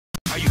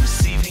you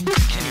receiving?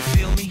 Can you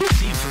feel me?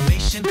 The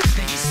information that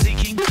you're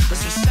seeking.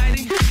 What's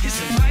reciting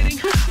is inviting.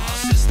 All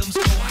systems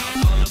go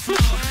out on the floor.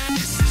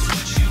 This is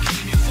what you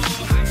came here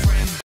for, my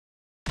friend.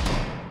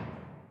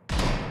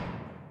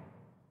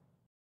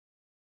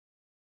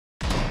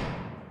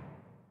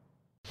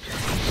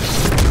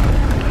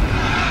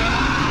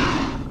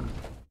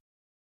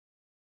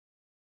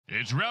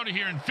 It's rowdy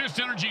here in Fist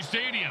Energy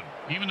Stadium.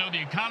 Even though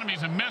the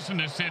economy's a mess in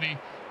this city,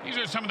 these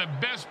are some of the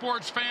best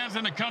sports fans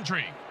in the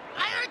country.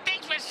 I heard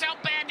things were so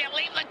bad that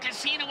Cleveland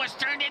Casino was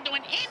turned into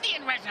an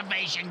Indian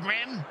reservation,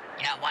 Grim.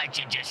 Yeah, why don't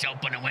you just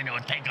open a window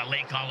and take a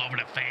leak all over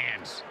the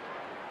fans?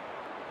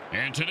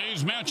 And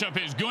today's matchup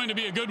is going to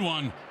be a good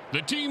one.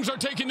 The teams are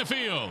taking the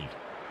field.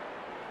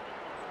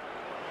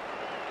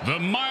 The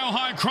Mile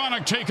High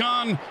Chronic take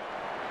on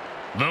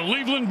the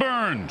Cleveland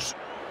Burns.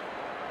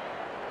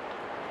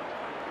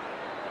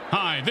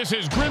 Hi, this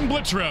is Grim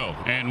Blitzrow,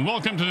 and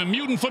welcome to the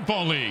Mutant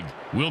Football League.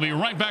 We'll be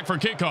right back for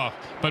kickoff,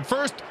 but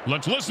first,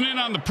 let's listen in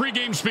on the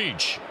pregame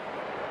speech.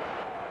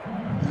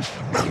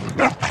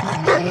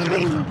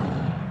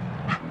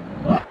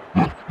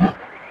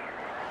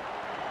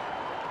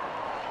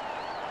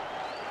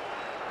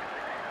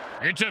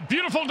 It's a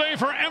beautiful day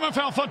for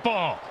MFL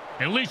football,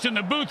 at least in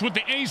the booth with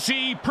the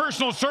AC,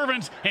 personal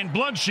servants, and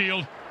Blood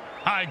Shield.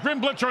 Hi,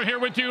 Grim Blitzrow here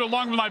with you,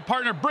 along with my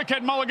partner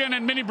Brickhead Mulligan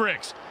and Mini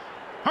Bricks.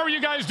 How are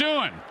you guys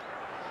doing?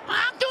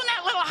 I'm doing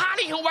that little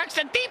hottie who works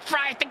the deep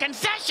fry at the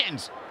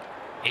concessions.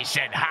 He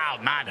said how,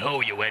 not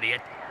who, you idiot.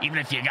 Even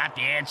if you got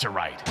the answer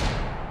right.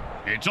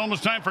 It's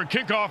almost time for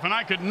kickoff, and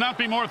I could not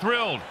be more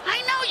thrilled.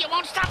 I know, you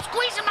won't stop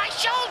squeezing my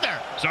shoulder.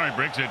 Sorry,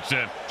 Bricks, it's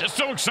just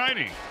so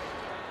exciting.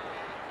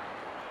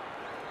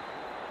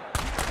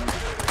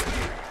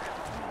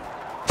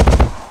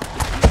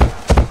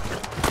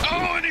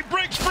 Oh, and he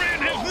breaks free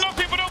and has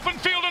nothing but open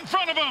field in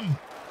front of him.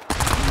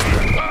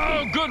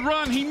 Oh, good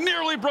run. He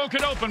nearly broke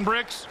it open,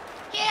 Bricks.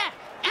 Yeah.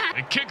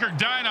 The kicker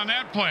died on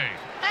that play.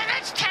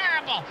 That's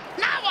terrible.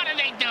 Now what do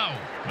they do?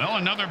 Well,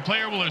 another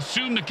player will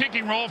assume the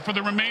kicking role for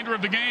the remainder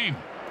of the game.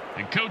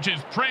 The coach is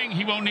praying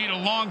he won't need a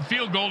long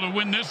field goal to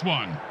win this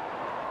one.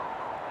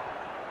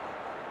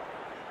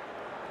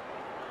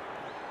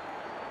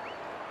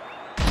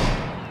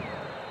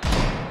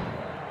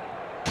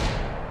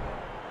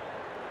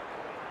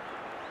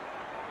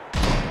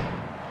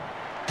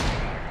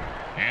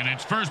 And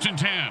it's 1st and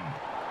 10.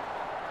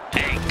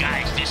 Hey,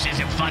 guys, this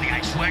isn't funny.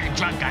 I swear to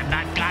drunk I'm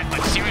not God,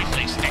 but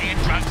seriously, staying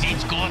drunk ain't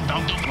school.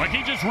 Don't do... Like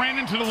he just ran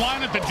into the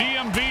line at the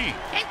DMV.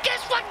 And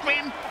guess what,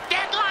 Grim?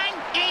 Deadline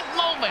ain't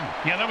moving.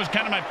 Yeah, that was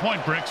kind of my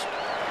point, Bricks.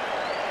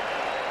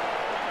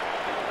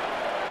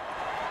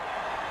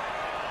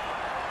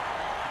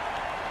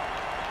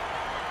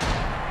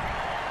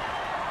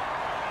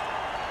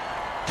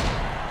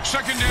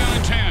 Second down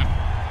and 10.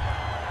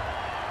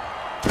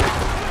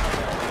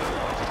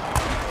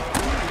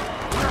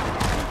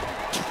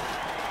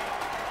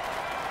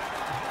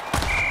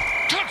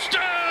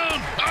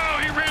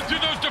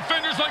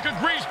 Like a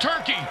greased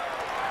turkey.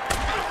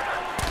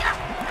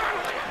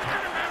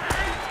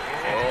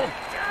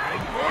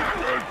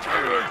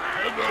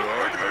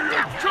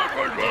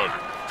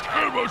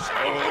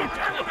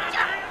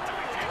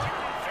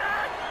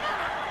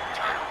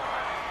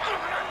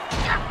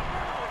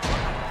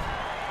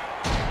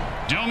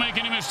 Don't make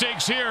any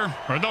mistakes here,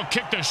 or they'll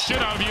kick the shit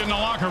out of you in the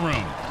locker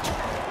room.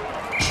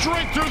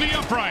 Straight through the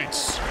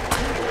uprights.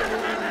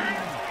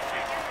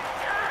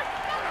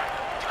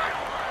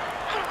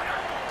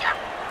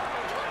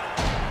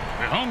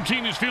 Home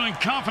team is feeling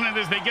confident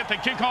as they get the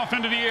kickoff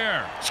into the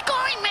air.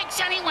 Scoring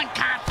makes anyone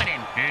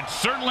confident. It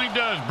certainly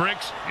does,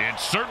 Bricks. It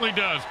certainly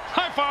does.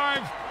 High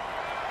five.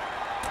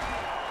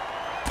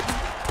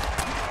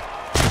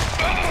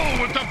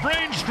 Oh, with the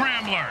brain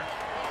scrambler.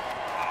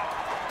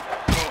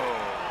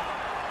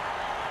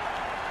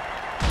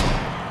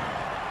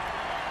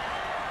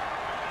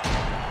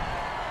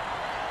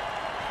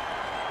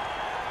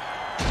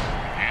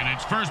 And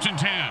it's 1st and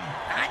 10.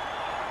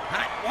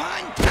 Hot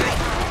one.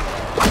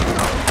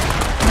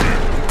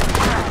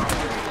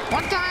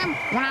 One time,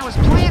 when I was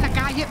playing, a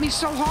guy hit me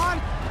so hard,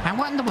 I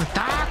went into a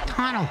dark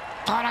tunnel.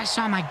 Thought I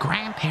saw my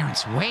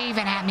grandparents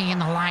waving at me in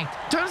the light.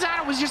 Turns out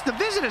it was just the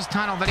visitor's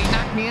tunnel that he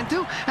knocked me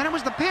into, and it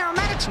was the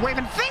paramedics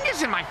waving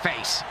fingers in my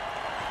face.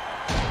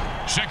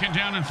 2nd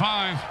down and 5.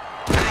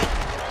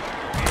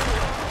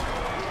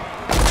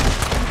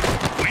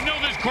 We know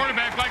this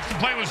quarterback likes to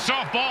play with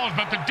soft balls,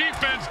 but the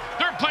defense,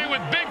 they're playing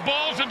with big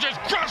balls and just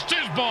crushed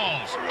his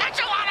balls.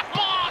 That's a lot of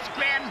balls,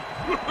 Grim.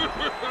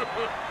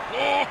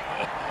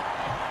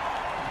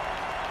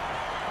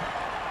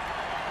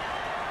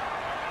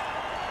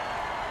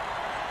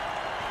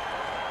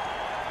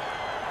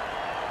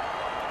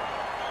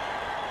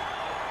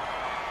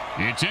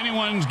 It's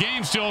anyone's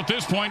game still at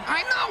this point.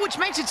 I know, which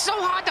makes it so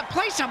hard to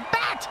place a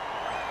bet.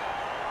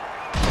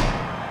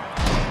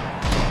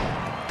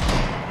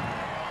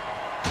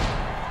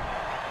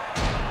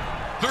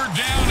 3rd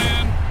down,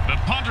 and the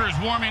punter is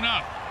warming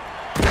up.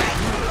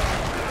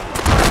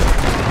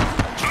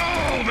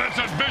 Oh, that's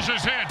a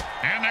vicious hit,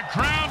 and the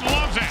crowd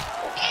loves it.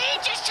 He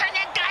just turned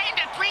that guy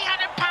into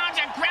 300 pounds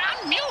of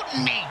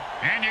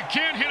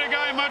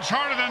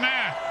harder than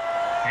that.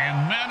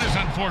 And that is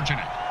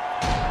unfortunate.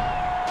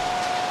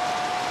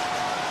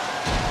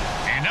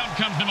 And out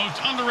comes the most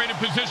underrated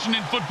position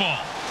in football,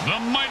 the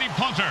mighty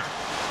punter.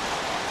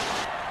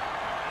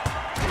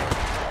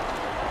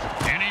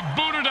 And he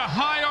booted a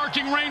high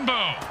arcing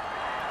rainbow.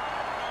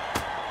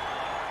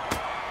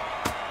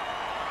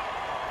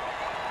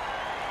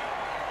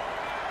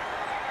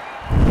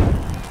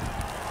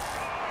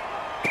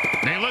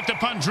 They let the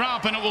punt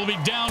drop, and it will be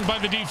down by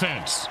the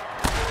defense.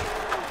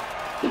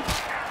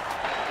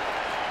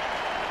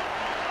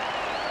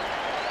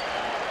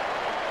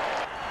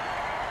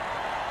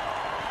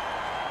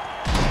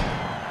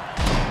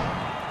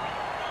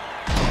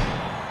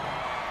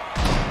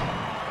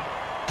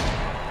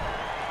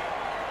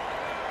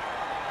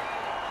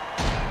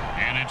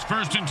 And it's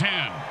 1st and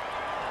 10.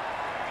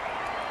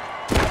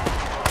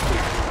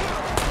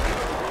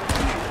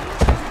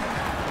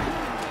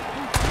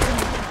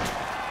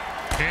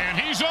 And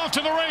he's off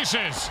to the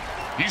races.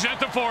 He's at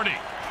the 40,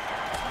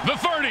 the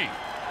 30,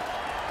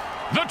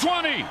 the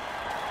 20,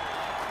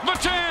 the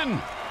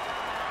 10.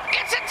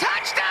 It's a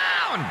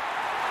touchdown!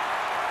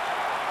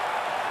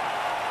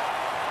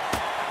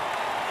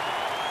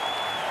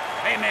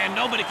 Hey, man,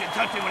 nobody can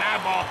touch me with an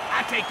eyeball.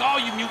 I take all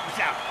you mutants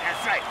out.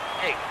 That's right.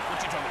 Hey,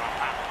 what you talking about,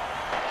 Pop?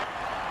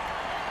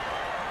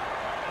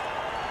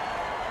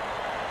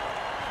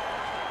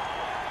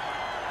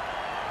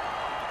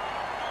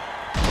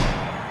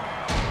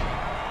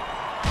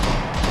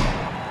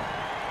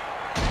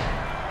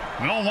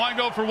 Well, why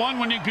go for one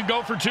when you could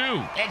go for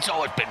two? It's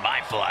always been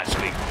my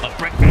philosophy. A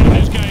brick.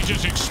 This guy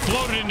just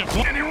exploded into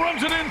play, and he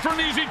runs it in for an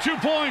easy 2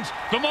 points.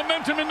 The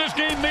momentum in this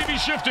game may be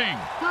shifting.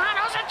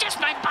 Those are just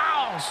my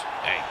bowels.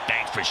 Hey,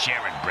 thanks for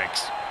sharing,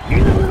 Bricks.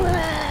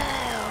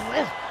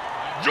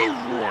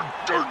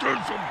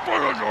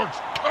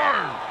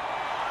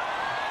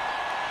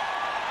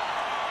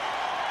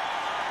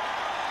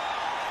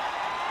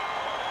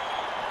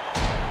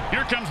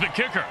 Here comes the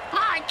kicker. Oh,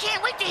 I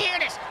can't wait to hear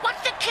this.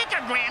 What's the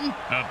kicker, Grim?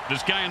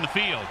 This guy in the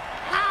field.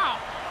 Oh,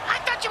 I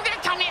thought you were going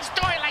to tell me a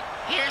story like,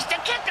 here's the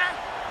kicker.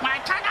 When I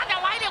turned on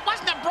the light, it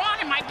wasn't a broad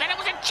in my bed. It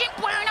was a chimp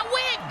wearing a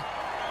wig.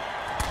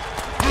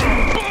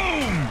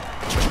 Boom!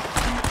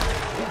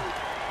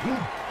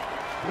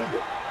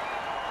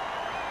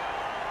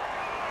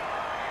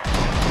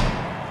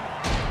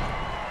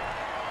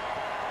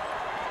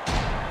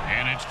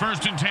 And it's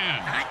 1st and 10.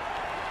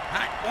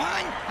 Hot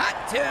 1,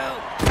 hot 2.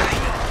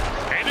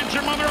 Hey, didn't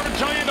your mother ever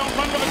tell you don't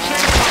run with a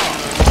chainsaw?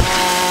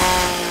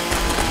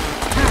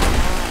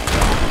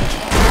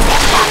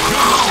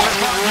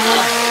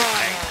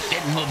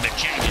 Didn't move the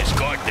changes,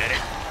 scored, did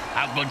it?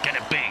 How good can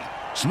it be?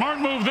 Smart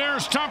move there,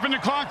 stopping the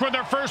clock with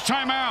their first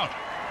time out.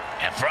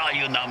 And for all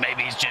you know,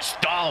 maybe he's just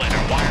stalling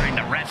or wiring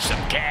the refs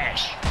some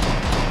cash.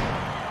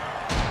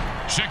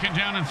 2nd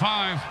down and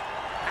 5.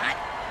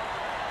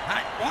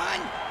 Hot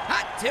 1,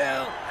 hot 2,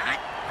 hot.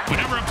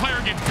 Whenever a player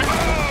gets big.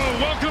 Oh,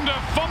 welcome to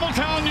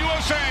Fumbletown,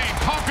 USA.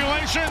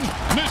 Population,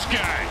 this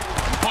guy.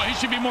 Well, he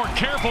should be more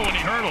careful when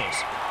he hurdles.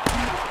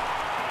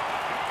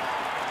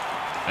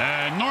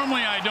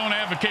 Normally, I don't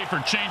advocate for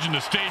changing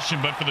the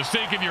station, but for the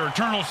sake of your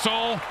eternal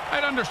soul,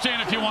 I'd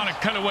understand if you want to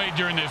cut away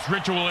during this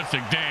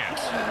ritualistic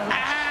dance.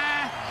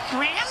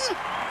 Grim?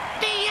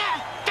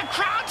 The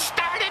crowd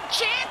started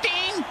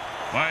chanting.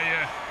 Why,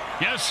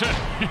 yes,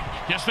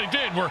 yes, they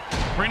did. We're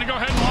going to go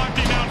ahead and lock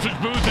the announcer's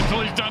booth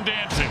until he's done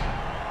dancing.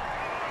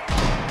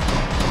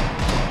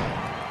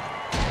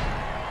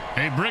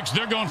 Hey, Bricks,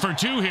 they're going for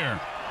 2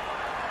 here.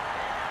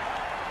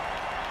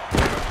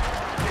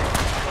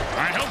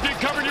 I hope you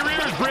covered your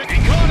ears, Brick.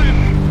 He caught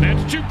him.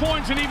 That's 2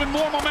 points and even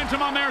more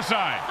momentum on their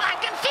side. I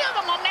can feel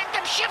the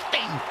momentum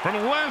shifting. For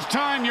the last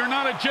time, you're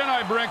not a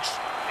Jedi, Bricks.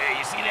 Hey,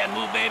 you see that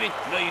move, baby?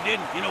 No, you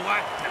didn't. You know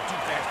why? I'm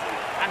too fast for you.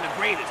 I'm the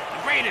greatest.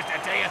 The greatest,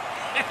 I tell you.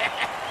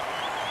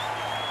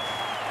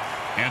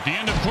 At the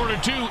end of quarter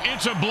 2,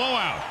 it's a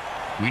blowout.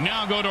 We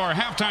now go to our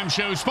halftime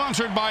show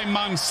sponsored by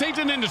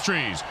Monsatan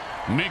Industries,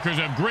 makers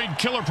of great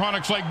killer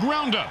products like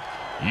Groundup.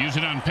 Use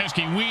it on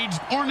pesky weeds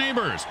or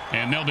neighbors,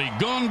 and they'll be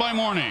gone by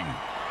morning.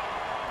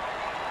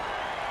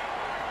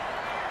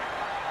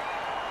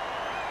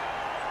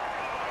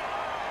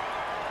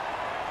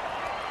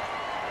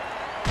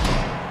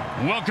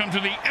 Welcome to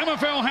the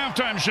MFL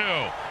halftime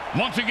show.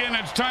 Once again,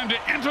 it's time to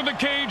enter the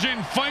cage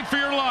and fight for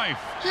your life.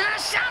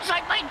 Sounds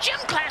like my gym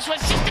class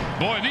was just a...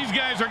 Boy, these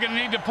guys are going to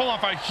need to pull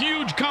off a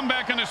huge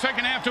comeback in the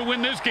second half to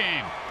win this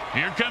game.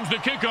 Here comes the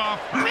kickoff.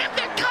 Rip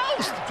the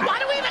coast! Why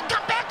do we even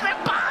come back here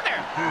and bother?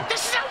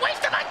 This is a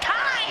waste of our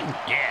time!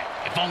 Yeah,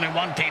 if only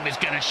one team is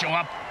going to show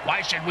up,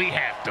 why should we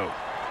have to?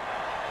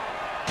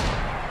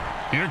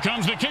 Here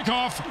comes the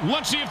kickoff.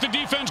 Let's see if the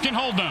defense can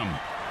hold them.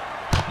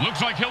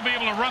 Looks like he'll be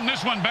able to run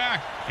this one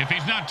back if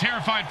he's not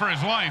terrified for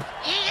his life.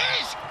 He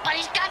is, but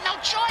he's got no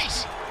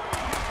choice.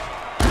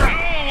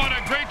 Oh, what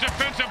a great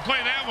defensive play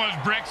that was,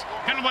 Bricks.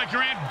 Kind of like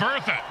your Aunt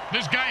Bertha.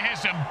 This guy has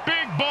some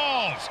big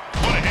balls.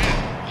 What a hit.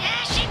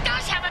 Yeah, she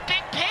does have a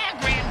big pair,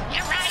 Grim.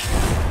 You're right.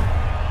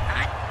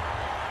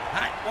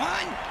 Hot 1,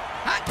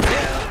 hot 2.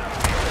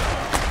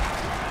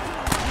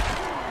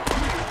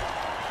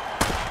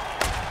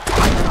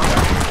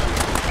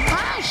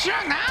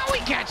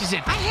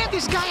 had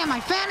this guy on my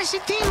fantasy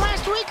team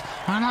last week.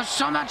 I lost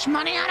so much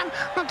money on him,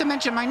 not to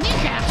mention my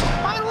kneecaps.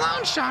 My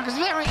loan shark is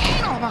very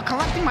anal about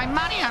collecting my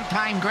money on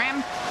time,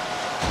 Grim.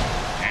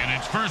 And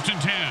it's 1st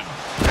and 10.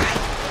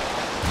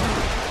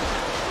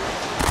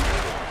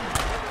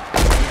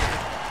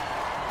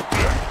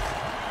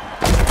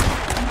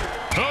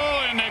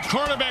 Oh, and the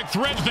quarterback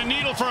threads the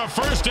needle for a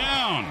 1st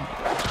down.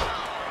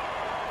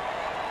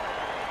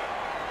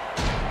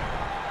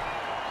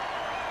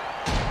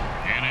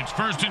 And it's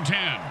 1st and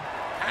 10.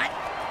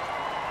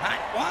 Hot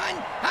 1,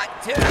 hot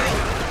 2.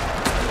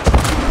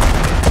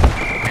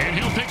 And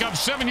he'll pick up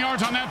 7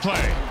 yards on that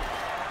play.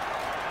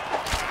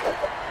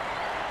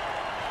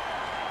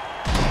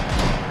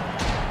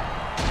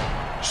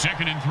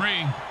 Second and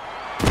 3.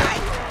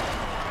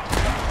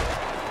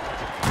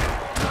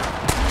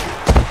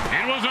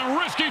 It was a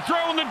risky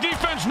throw and the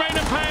defense made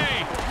him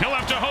pay. He'll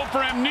have to hope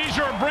for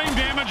amnesia or brain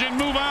damage and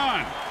move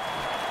on.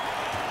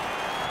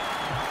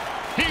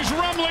 He's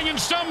rumbling and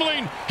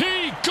stumbling.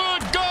 He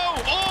could go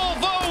all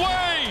the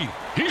way.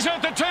 He's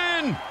at the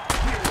 10.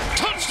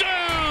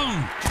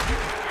 Touchdown!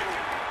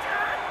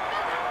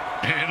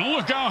 And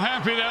look how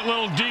happy that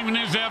little demon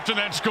is after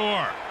that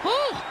score.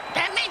 Ooh,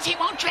 that means he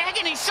won't drag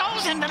any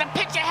souls into the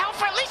pits of hell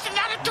for at least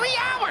another 3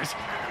 hours.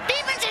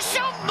 Demons are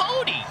so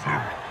moody.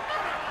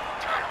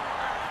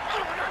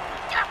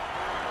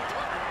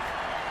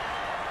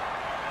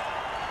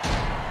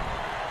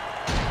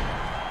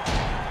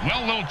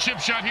 Well, little chip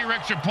shot here,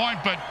 extra point,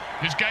 but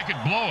this guy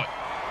could blow it.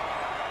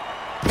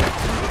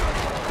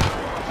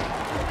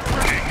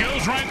 It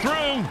goes right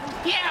through.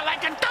 Yeah,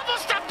 like a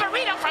double-stuffed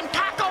burrito from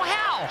Taco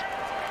Hell.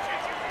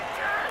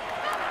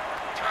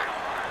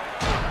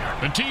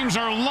 The teams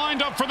are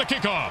lined up for the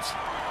kickoff.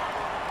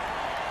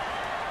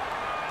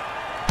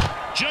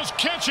 Just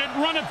catch it,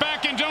 run it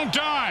back, and don't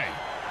die.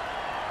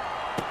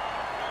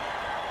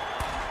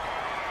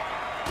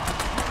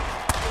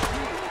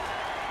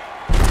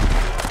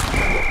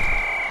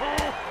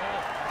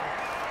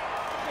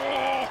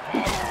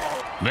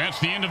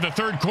 That's the end of the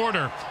 3rd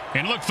quarter.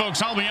 And look,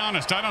 folks, I'll be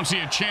honest, I don't see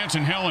a chance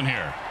in hell in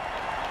here.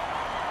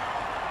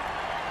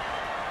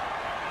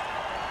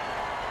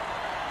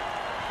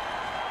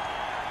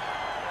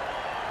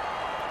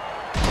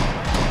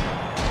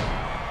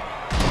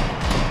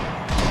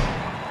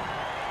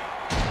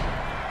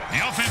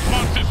 The offense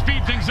wants to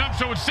speed things up,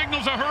 so it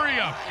signals a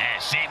hurry up.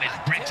 Same as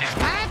Brits.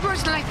 I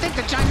personally think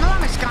the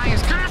ginormous guy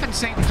is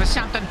compensating for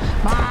something,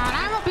 but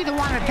I won't be the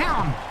one to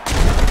tell him.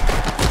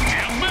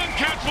 And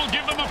Cats will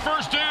give them a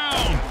 1st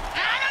down.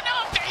 I don't know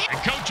if they...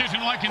 The coach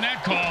isn't liking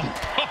that call.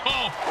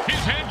 Oh, his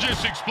head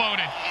just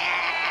exploded.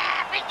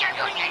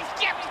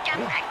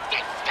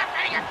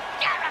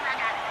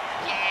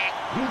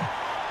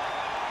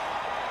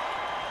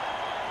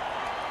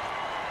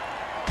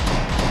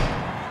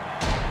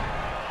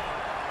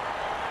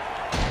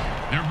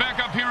 They're back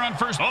up here on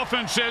 1st.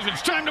 Offense says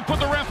it's time to put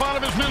the ref out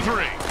of his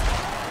misery.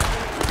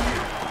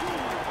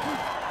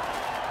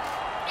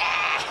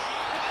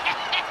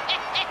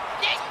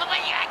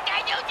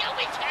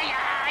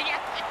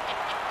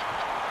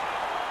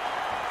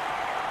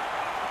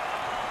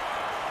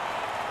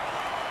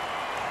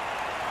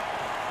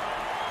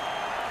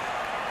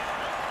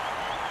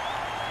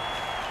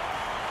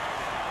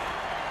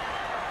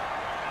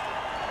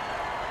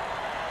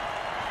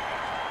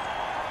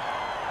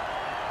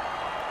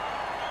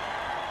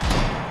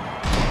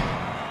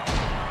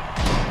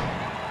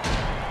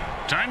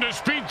 Time to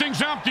speed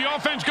things up. The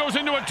offense goes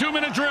into a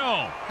 2-minute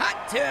drill. Hot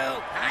 2,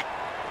 hot.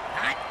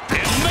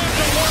 And that's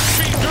a warp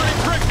speed dirty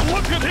trick.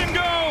 Look at him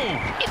go.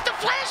 If the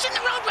Flash and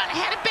the Roadrunner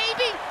had a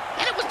baby,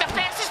 and it was the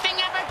fastest thing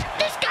ever,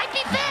 this guy'd be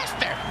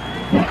faster.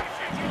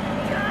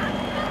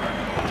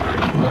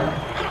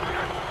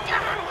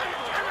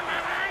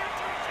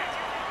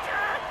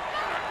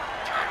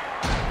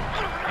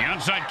 The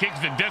onside kick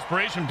is a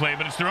desperation play,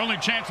 but it's their only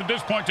chance at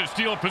this point to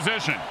steal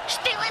possession.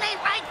 Stealing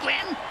ain't right,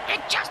 Grim.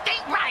 It just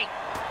ain't right.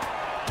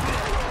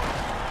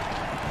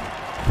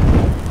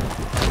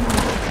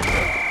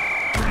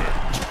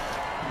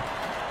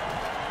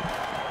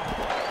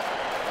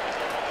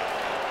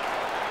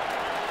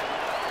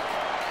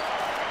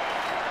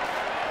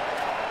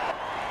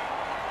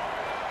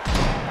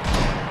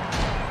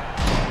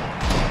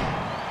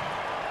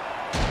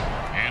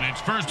 And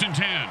it's 1st and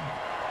 10.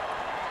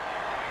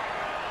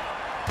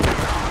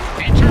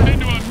 He turned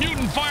into a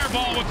mutant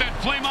fireball with that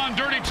flame-on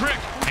dirty trick,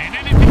 and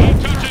anything he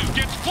touches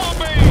gets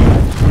flambéed.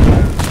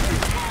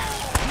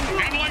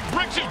 And like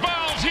bricks his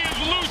bowels, he is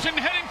loose and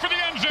heading for the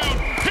end zone.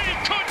 He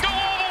could go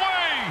all the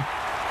way.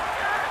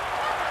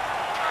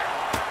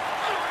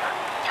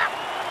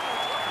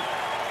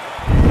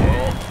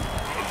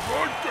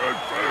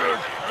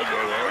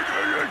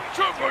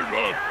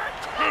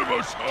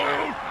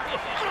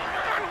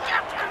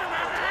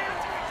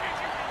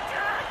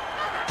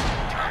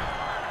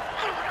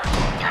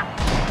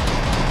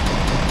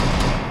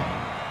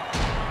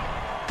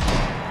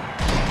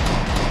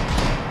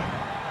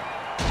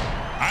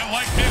 I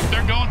like this.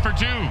 They're going for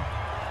 2.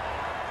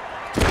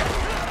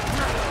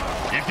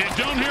 If you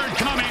don't hear it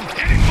coming,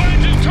 and he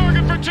finds his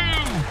target for 2.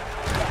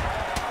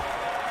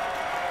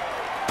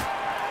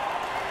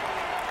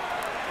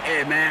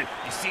 Hey, man,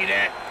 you see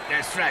that?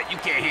 That's right. You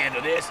can't handle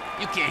this.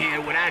 You can't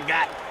handle what I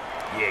got.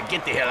 Yeah,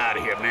 get the hell out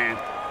of here, man.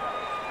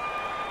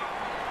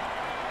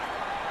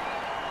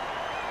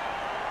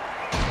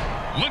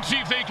 Let's see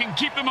if they can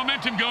keep the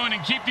momentum going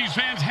and keep these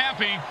fans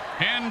happy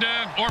and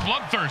or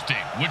bloodthirsty,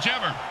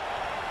 whichever.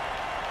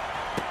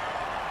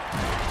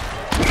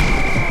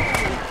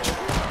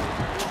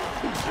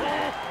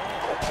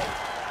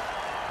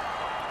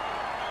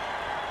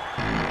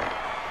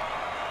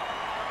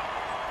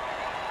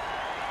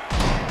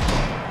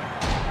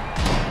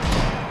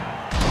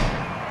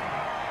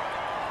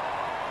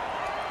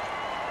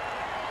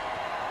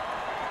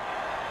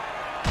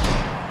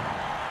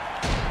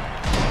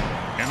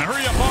 And the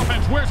hurry-up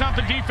offense wears out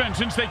the defense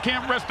since they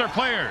can't rest their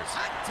players.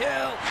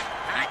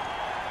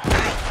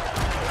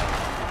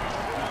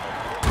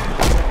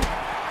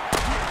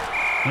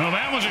 Well,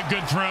 that was a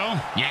good throw.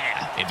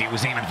 Yeah, if he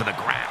was aiming for the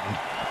ground.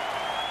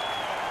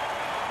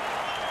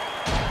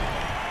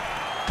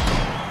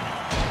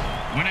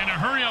 When in a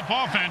hurry-up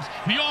offense,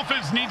 the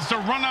offense needs to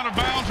run out of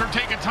bounds or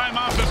take a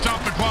timeout to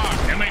stop the clock.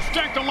 And they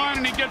stack the line,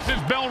 and he gets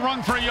his bell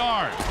rung for a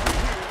yard.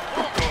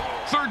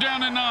 3rd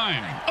down and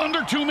 9.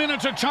 Under 2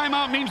 minutes, a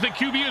timeout means the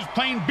QB is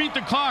playing beat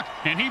the clock,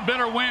 and he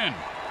better win.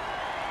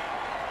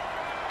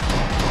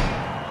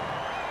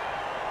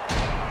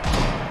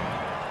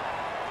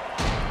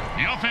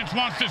 The offense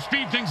wants to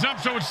speed things up,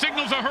 so it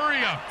signals a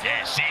hurry-up.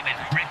 Yeah, same as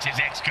Britz's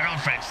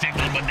ex-girlfriend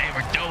signaled when they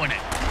were doing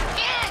it.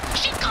 Yeah,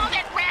 she called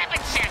it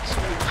rabbit sex.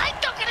 I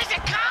took it as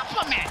a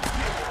compliment.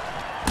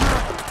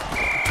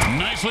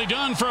 Nicely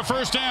done for a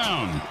 1st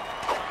down.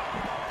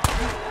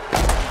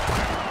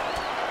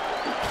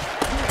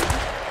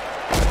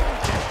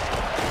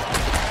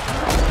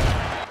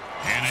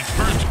 And it's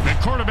first. The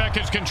quarterback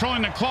is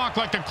controlling the clock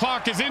like the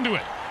clock is into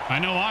it. I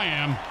know I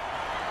am.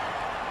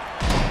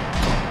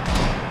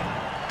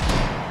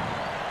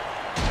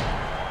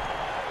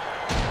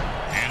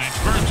 And it's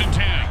 1st and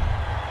 10.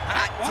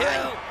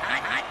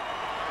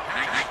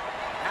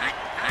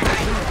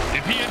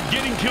 If he had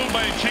getting killed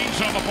by a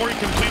chainsaw before he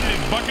completed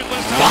his bucket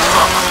list,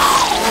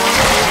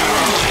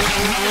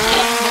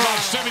 about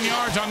 7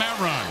 yards on that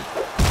run.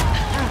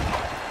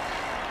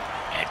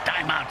 Yeah,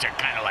 timeouts are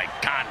kind of like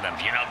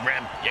condoms, you know,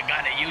 Grim? You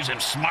got to use them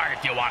smart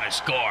if you want to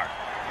score.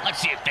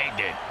 Let's see if they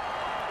did.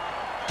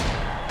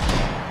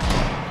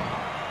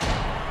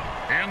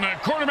 And the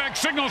quarterback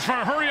signals for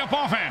a hurry-up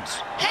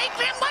offense. Hey,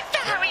 Grim, what's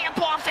the hurry-up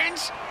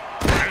offense?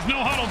 There's no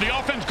huddle. The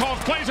offense calls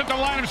plays at the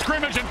line of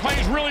scrimmage and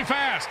plays really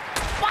fast.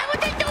 Why would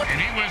they do that?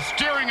 And he was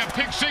steering a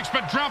pick six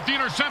but dropped the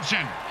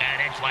interception. Yeah,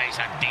 that's why he's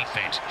on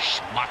defense,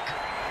 schmuck.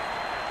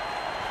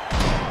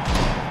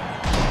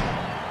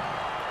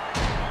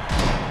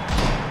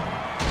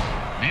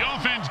 The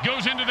offense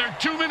goes into their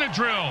 2-minute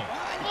drill.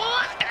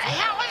 What the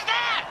hell is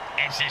that?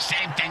 It's the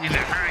same thing as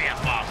a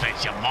hurry-up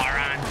offense, you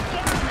moron.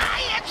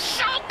 I am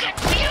so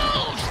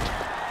confused.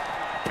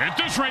 At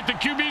this rate, the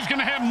QB's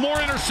going to have more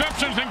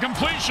interceptions than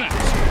completions.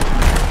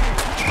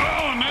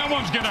 Oh, and that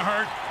one's going to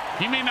hurt.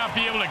 He may not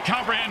be able to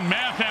comprehend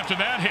math after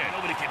that hit.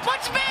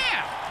 What's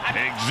math?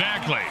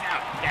 Exactly.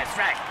 That's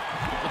right.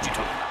 What you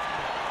talking about?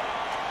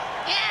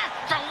 Yeah,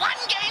 for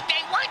one game,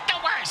 they weren't the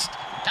worst.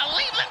 The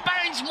Cleveland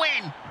Burns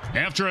win.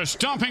 After a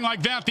stomping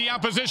like that, the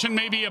opposition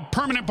may be a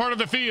permanent part of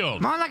the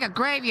field. More like a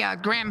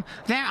graveyard, Grim.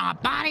 There are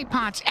body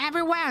parts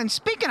everywhere. And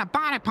speaking of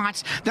body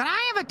parts, did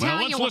I ever tell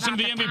Well, you let's listen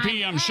about to the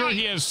MVP. I'm sure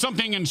he has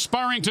something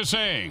inspiring to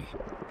say.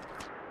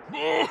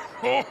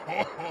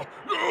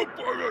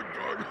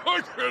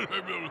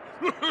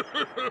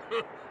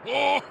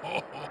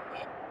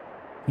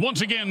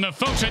 Once again, the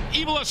folks at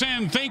Evil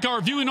SN thank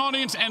our viewing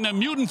audience and the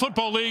Mutant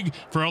Football League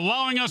for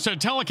allowing us to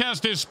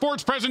telecast this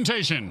sports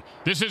presentation.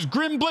 This is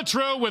Grim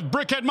Blitzrow with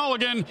Brickhead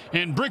Mulligan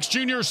and Bricks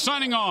Jr.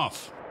 signing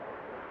off.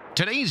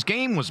 Today's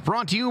game was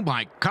brought to you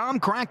by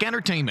Comcrack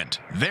Entertainment.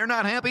 They're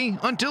not happy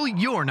until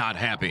you're not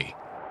happy.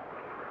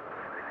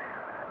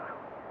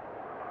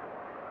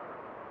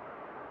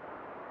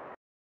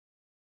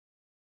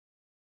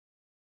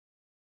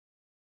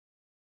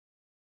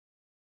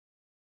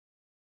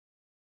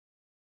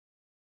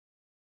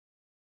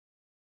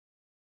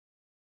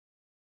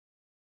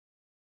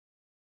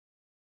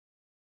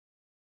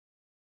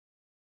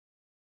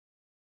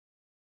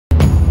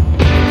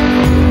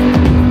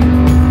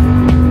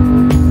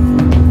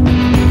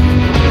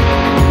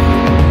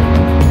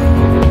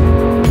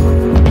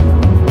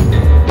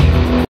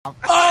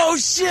 Oh,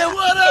 shit,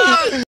 what up?